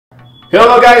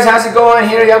Hello guys, how's it going?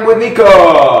 Here I am with Nico.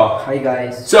 Hi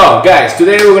guys. So guys,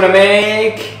 today we're gonna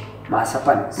make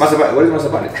Masapanes. What is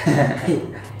masapanes?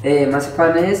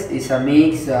 Masapanes is a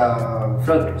mix of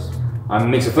flavors. A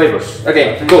mix of flavors.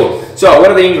 Okay, cool. So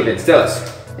what are the ingredients? Tell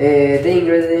us. The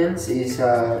ingredients is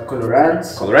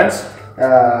colorants. Colorants.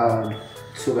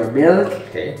 Sugar milk.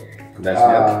 Okay. Condensed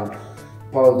milk.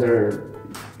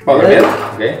 Powder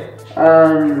milk. Okay.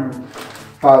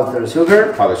 Powder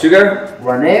sugar. Powder sugar.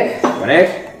 One egg. One egg.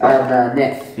 And a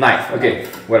knife. Knife. Okay.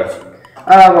 What else?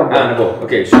 One bowl. And a bowl.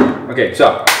 Okay, sure. Okay,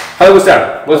 so how do we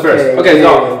start? What's first? Okay,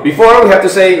 so so before we have to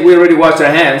say we already washed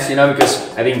our hands, you know, because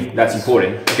I think that's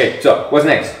important. Okay, so what's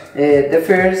next? The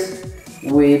first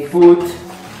we put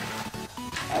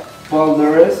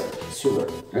powdered sugar.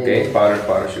 Okay,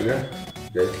 powder sugar.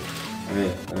 Okay.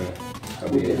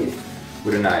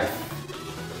 With a knife.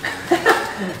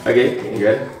 Okay,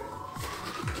 good.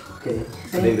 Okay.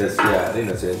 I think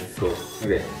that's it. Cool.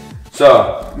 Okay.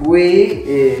 So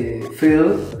we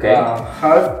fill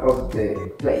half of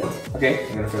the plate. Okay,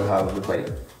 I'm gonna fill half of the plate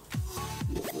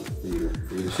for you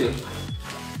to see.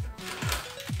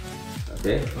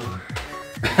 Okay.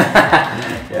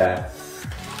 Yeah.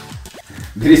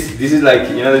 This is like,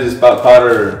 you know, this is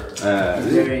powder.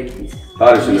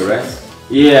 Powder sugar, right?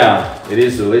 Yeah, it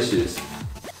is delicious.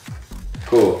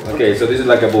 Cool. Okay, so this is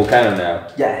like a volcano now.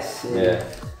 Yes. Yeah.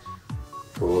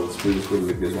 Cool. Let's put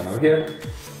this one over here.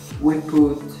 We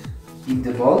put in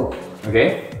the bowl.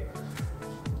 Okay.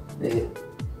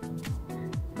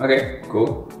 Okay.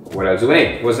 Cool. What else do we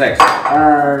need? What's next?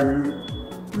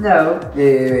 Now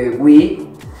we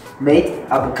made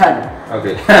a volcano.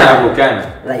 Okay. A volcano.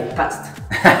 Like pasta.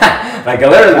 Like a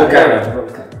little volcano.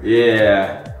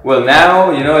 Yeah. Well,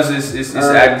 now you know it's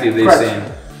active. They're saying.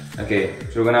 Okay.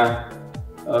 So we're gonna.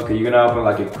 Okay, you're gonna open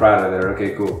like a crater there.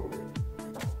 Okay. Cool.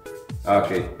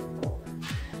 Okay.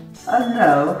 And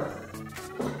now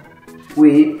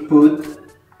we put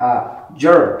a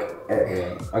yolk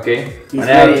egg. Okay. An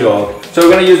egg yolk. So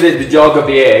we're gonna use the yolk of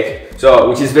the egg. So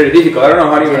which is very difficult. I don't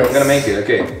know how you're gonna make it.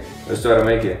 Okay. Let's try to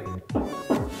make it.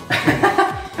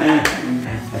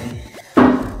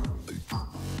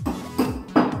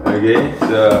 Okay.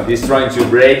 So he's trying to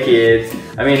break it.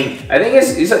 I mean, I think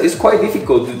it's quite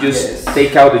difficult to just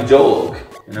take out the yolk.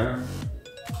 You know.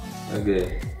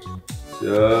 Okay.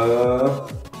 So,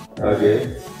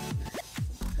 okay.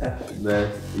 But,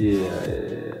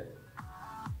 yeah.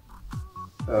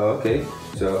 Oh, okay,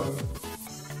 so.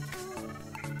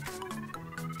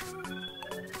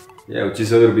 Yeah, which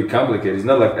is a little bit complicated. It's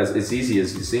not like as easy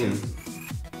as it seems.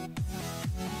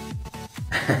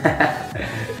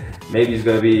 Maybe it's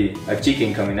gonna be a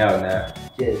chicken coming out now.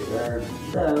 Yes,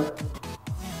 now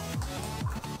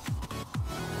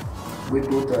we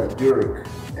put a yolk.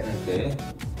 Okay.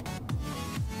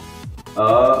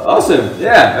 Awesome.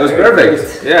 Yeah, that was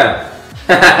perfect. Yeah.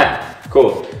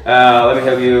 Cool. Let me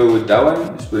help you with that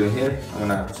one. Just put it in here. I'm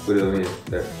gonna just put it over here.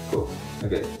 There. Cool.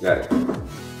 Okay, got it.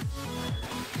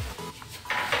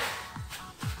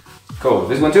 Cool.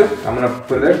 This one too? I'm gonna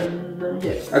put it there?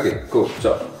 Yes. Okay, cool.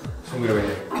 So, move it over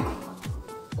here.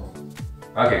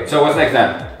 Okay, so what's next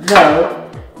now? Now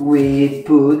we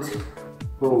put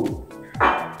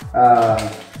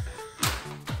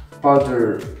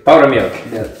powder milk.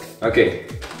 Milk. Okay.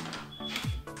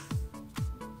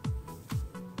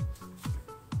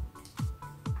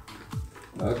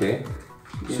 Okay.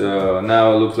 So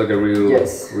now it looks like a real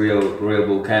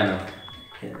volcano.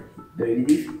 Yeah, very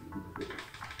deep.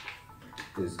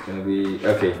 It's gonna be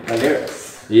okay.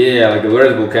 Hilarious. Yeah, like a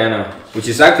real volcano, which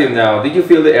is active now. Did you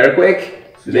feel the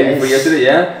earthquake the day before yesterday?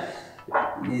 Yeah.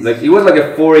 Like it was like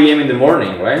at 4 a.m. in the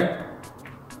morning, right?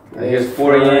 I guess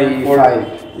 4 a.m.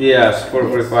 4:45. Yes,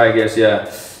 4:45. I guess, yeah.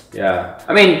 Yeah,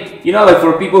 I mean, you know, like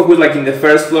for people who like in the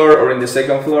first floor or in the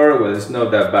second floor, well, it's not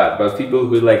that bad. But people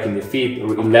who like in the 5th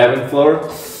or 11th floor,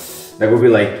 that would be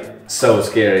like so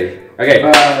scary. Okay.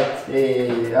 But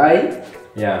I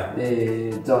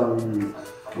don't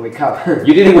wake up.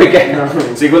 You didn't wake up.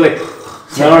 No. So you go like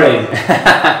snoring.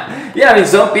 Yeah, I mean,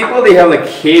 some people they have like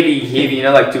heavy, you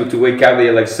know, like to wake up.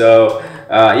 They're like so.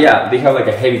 Yeah, they have like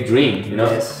a heavy dream, you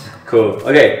know. Yes. Cool.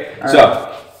 Okay. So.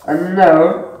 And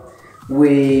now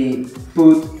we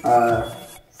put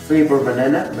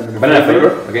banana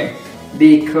flavor, okay.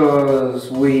 Because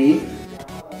we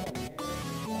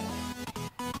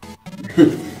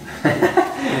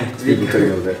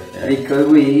because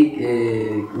we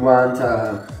want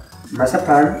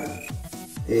masapan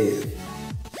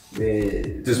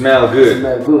to smell good.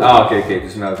 Oh, okay, to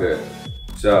smell good.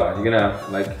 So you're gonna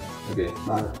like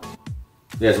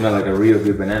yeah, smell like a real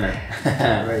good banana.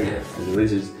 Very good.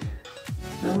 Delicious.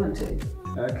 No one take.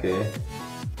 Okay.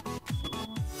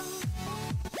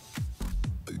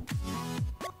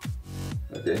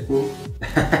 Okay. Who?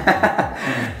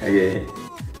 Okay.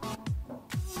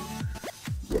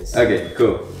 Yes. Okay,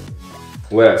 cool.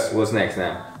 What else? What's next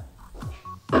now?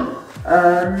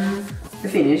 To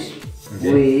finish,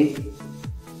 Okay. we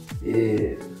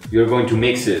You're going to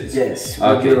mix it. yes, with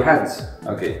Okay. your hands.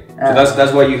 Okay. So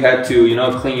that's why you had to, you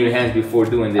know, clean your hands before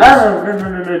doing this. Ah,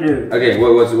 no. Okay.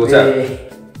 What's up?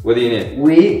 What do you need?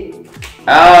 We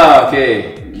Ah,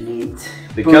 okay. need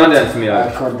The condensed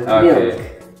milk. Condensed Okay. milk.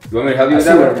 You want me to help you with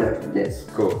that one? Yes.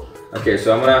 Cool. Okay,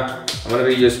 so I'm gonna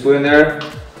be just putting there,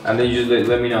 and then you just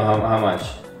let me know how much.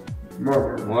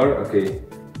 More. More? Okay.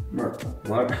 More.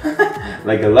 More?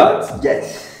 Like a lot?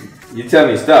 Yes. You tell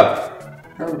me. Stop.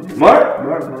 No, More?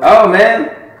 more. Oh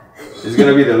man, it's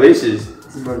gonna be delicious.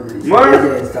 It's more. Delicious. More?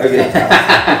 Yeah, stop, Okay.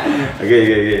 stop. Okay.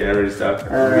 I already stopped.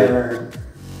 Okay.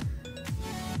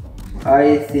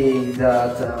 I think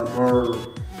that more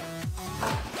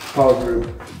powder.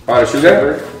 Powder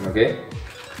sugar? Okay.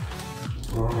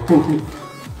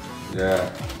 Yeah.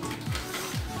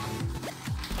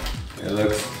 It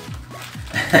looks.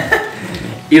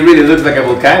 It really looks like a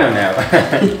volcano now.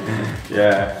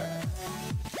 Yeah.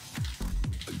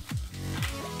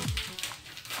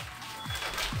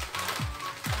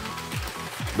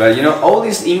 But you know, all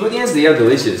these ingredients, they are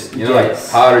delicious. You know, Yes.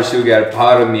 like powdered sugar,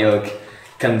 powdered milk,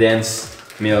 condensed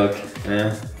milk.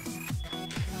 Yeah.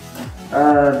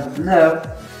 Now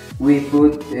we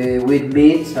put with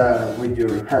meat with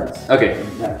your hands. Okay.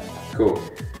 Now, Cool.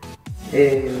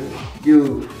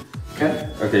 you can.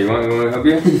 Okay, you want me to help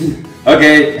you?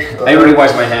 Okay. I already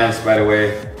washed my hands, by the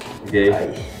way. Okay.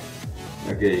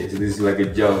 Okay. So this is like a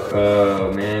joke.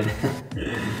 Oh man.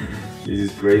 This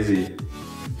is crazy.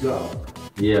 Go.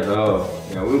 Yeah, dough.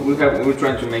 Yeah, we're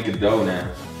trying to make a dough now.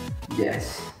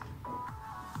 Yes.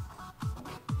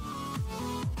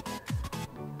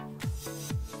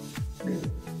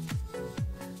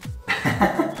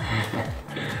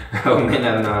 Oh man,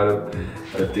 I don't know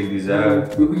how to take this out. I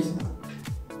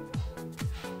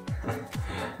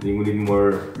think we need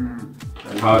more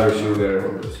powdered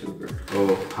sugar.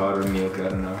 Oh, powdered milk, I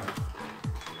don't know.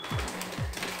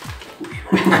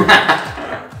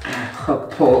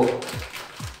 Paul.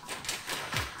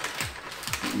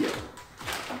 Yeah.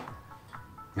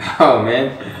 Oh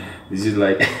man, this is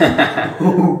like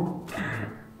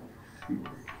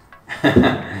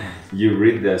you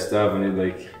read that stuff and it's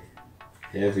like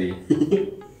heavy.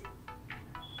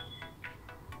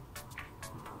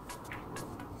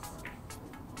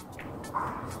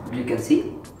 You can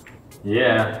see.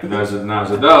 Yeah, now's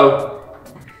a dough.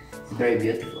 It's very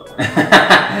beautiful.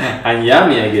 And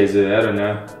yummy, I guess. I don't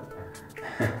know.